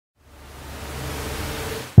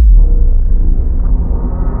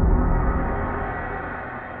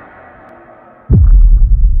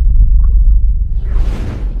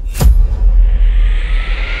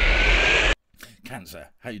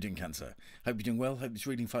How you doing, Cancer? Hope you're doing well. Hope this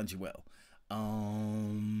reading finds you well.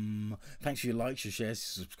 Thanks for your likes, your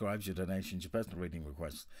shares, your subscribes, your donations, your personal reading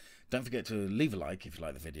requests. Don't forget to leave a like if you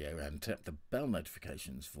like the video and tap the bell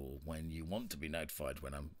notifications for when you want to be notified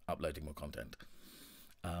when I'm uploading more content.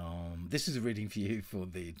 This is a reading for you for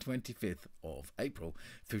the 25th of April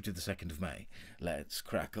through to the 2nd of May. Let's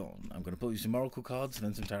crack on. I'm going to pull you some oracle cards and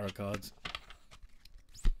then some tarot cards.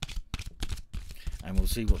 And we'll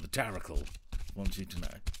see what the tarot wants you to know.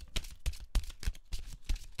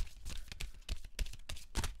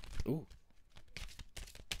 Ooh.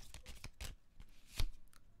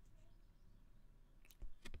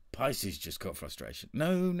 Pisces just got frustration.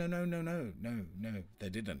 No, they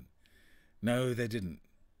didn't. No, they didn't.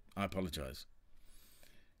 I apologise.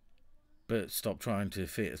 But stop trying to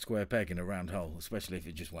fit a square peg in a round hole, especially if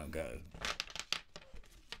it just won't go.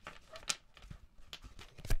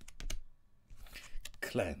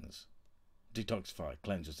 Cleanse. Detoxify.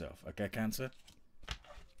 Cleanse yourself. Okay, Cancer?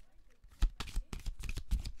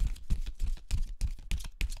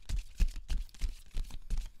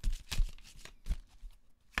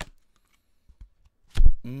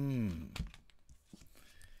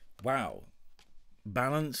 Wow.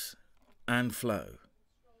 Balance and flow.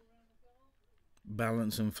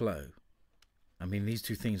 Balance and flow. I mean, these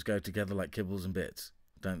two things go together like kibbles and bits,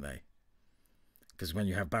 don't they? Because when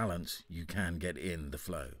you have balance, you can get in the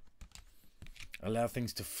flow. Allow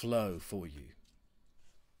things to flow for you.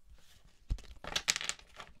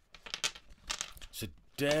 So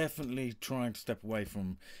definitely trying to step away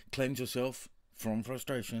from, cleanse yourself from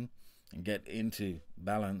frustration and get into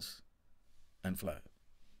balance and flow.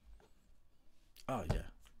 Oh yeah,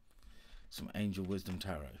 some Angel Wisdom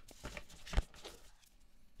Tarot.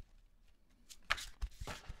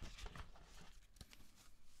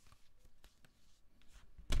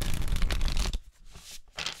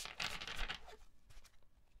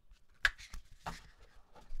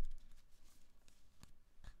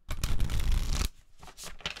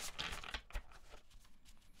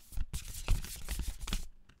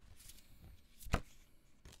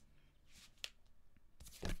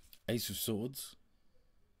 Ace of Swords.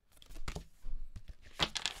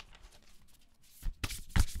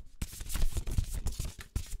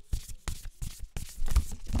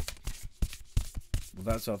 Well,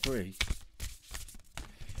 that's our 3.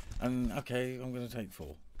 And okay, I'm going to take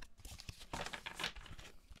 4.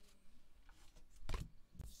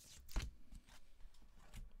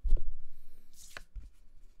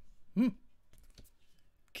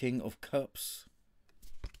 King of Cups.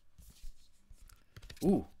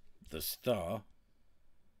 Ooh. The Star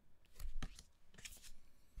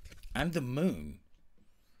and the Moon.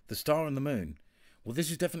 The Star and the Moon. Well, this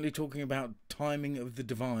is definitely talking about timing of the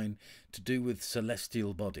divine to do with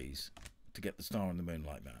celestial bodies, to get the Star and the Moon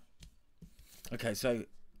like that. Okay, so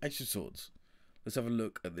Ace of Swords. Let's have a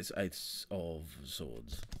look at this Ace of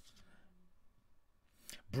Swords.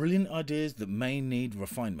 Brilliant ideas that may need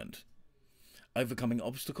refinement. Overcoming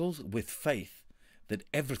obstacles with faith that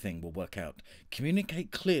everything will work out.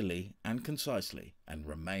 Communicate clearly and concisely and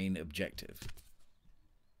remain objective.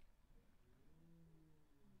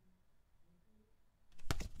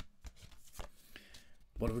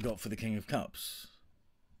 What have we got for the King of Cups?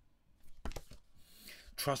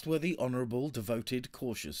 Trustworthy, honourable, devoted,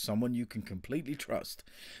 cautious. Someone you can completely trust.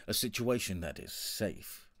 A situation that is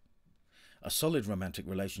safe. A solid romantic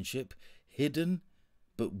relationship. Hidden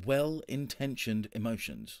but well-intentioned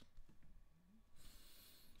emotions.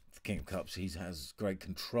 King of Cups, he has great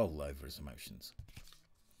control over his emotions.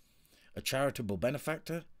 A charitable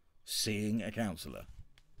benefactor, seeing a counsellor,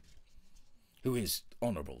 who is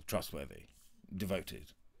honourable, trustworthy,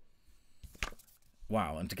 devoted.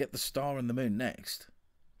 Wow, and to get the Star and the Moon next.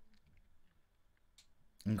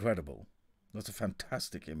 Incredible. That's a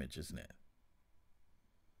fantastic image, isn't it?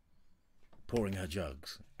 Pouring her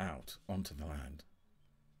jugs out onto the land.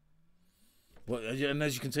 Well, and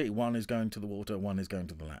as you can see, one is going to the water, one is going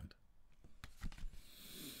to the land.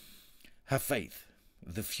 Have faith.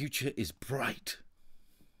 The future is bright.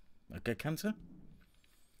 Okay, Cancer?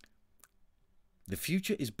 The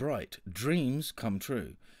future is bright. Dreams come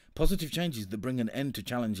true. Positive changes that bring an end to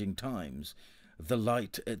challenging times. The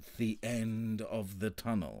light at the end of the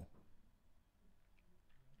tunnel.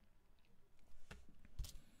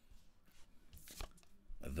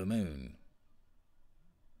 The Moon.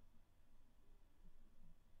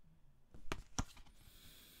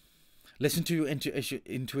 Listen to your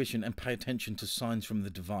intuition and pay attention to signs from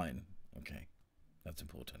the divine. Okay, that's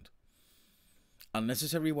important.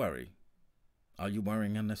 Unnecessary worry. Are you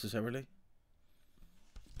worrying unnecessarily?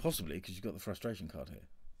 Possibly, because you've got the frustration card here.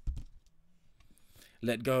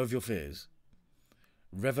 Let go of your fears.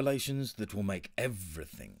 Revelations that will make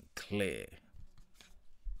everything clear.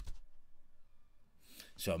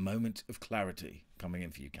 So a moment of clarity coming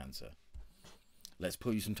in for you, Cancer. Let's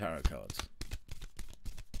pull you some tarot cards.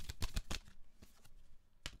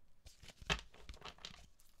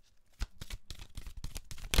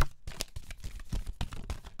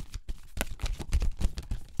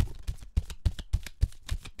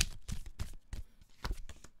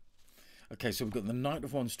 Okay, so we've got the Knight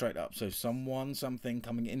of Wands straight up. So someone, something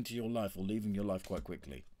coming into your life or leaving your life quite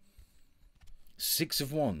quickly. Six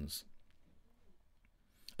of Wands.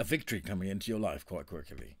 A victory coming into your life quite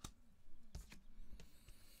quickly.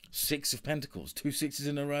 Six of Pentacles. 2 sixes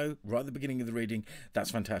in a row right at the beginning of the reading. That's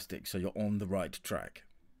fantastic. So you're on the right track.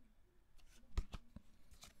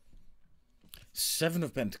 7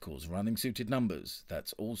 of Pentacles. Running suited numbers.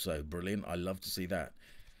 That's also brilliant. I love to see that.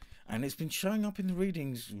 And it's been showing up in the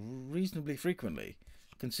readings reasonably frequently,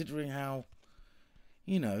 considering how,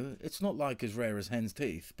 you know, it's not like as rare as hen's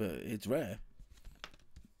teeth, but it's rare.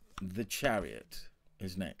 The Chariot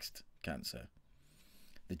is next, Cancer.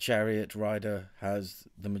 The Chariot rider has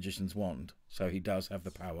the Magician's wand, so he does have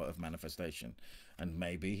the power of manifestation. And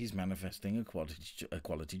maybe he's manifesting a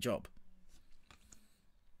quality job.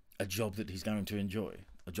 A job that he's going to enjoy.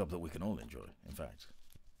 A job that we can all enjoy, in fact.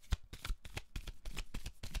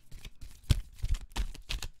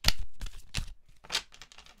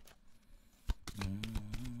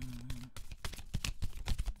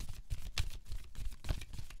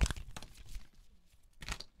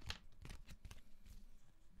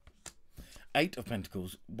 Eight of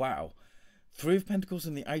Pentacles. Wow. 3 of Pentacles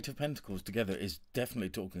and the 8 of Pentacles together is definitely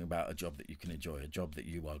talking about a job that you can enjoy, a job that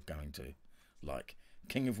you are going to like.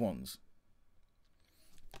 King of Wands.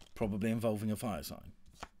 Probably involving a fire sign.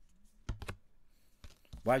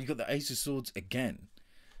 Wow, you've got the Ace of Swords again.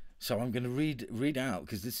 So I'm going to read out,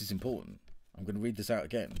 because this is important. I'm going to read this out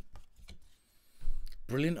again.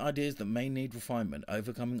 Brilliant ideas that may need refinement,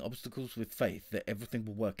 overcoming obstacles with faith that everything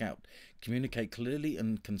will work out. Communicate clearly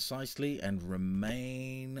and concisely and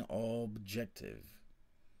remain objective.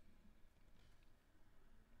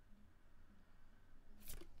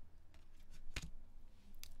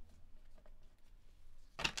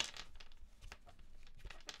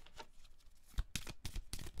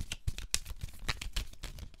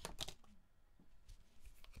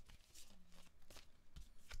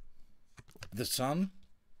 The Sun.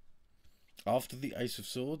 After the Ace of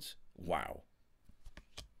Swords, wow.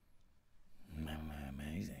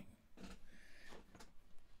 Amazing.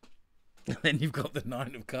 And then you've got the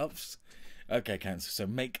Nine of Cups. Okay, Cancer, so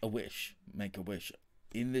make a wish. Make a wish.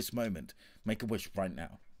 In this moment, make a wish right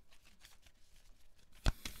now.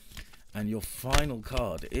 And your final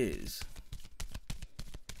card is...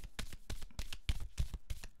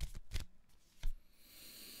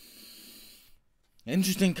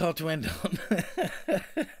 Interesting card to end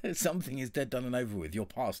on. Something is dead, done and over with. Your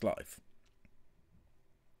past life.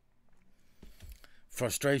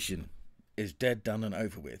 Frustration is dead, done and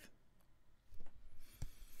over with.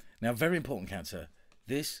 Now, very important, Cancer.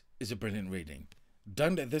 This is a brilliant reading.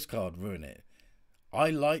 Don't let this card ruin it.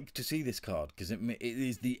 I like to see this card because it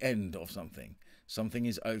is the end of something. Something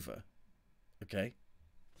is over. Okay?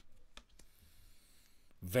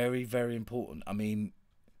 Very, very important. I mean,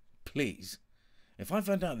 please. If I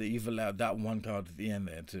find out that you've allowed that one card at the end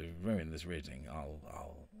there to ruin this reading, I'll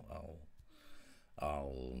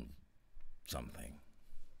something.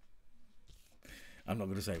 I'm not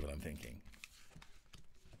going to say what I'm thinking.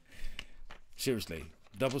 Seriously,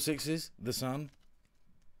 double sixes, the Sun.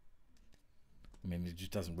 I mean, it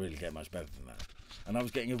just doesn't really get much better than that. And I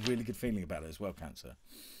was getting a really good feeling about it as well, Cancer.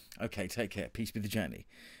 Okay, take care. Peace be the journey.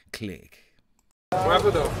 Click.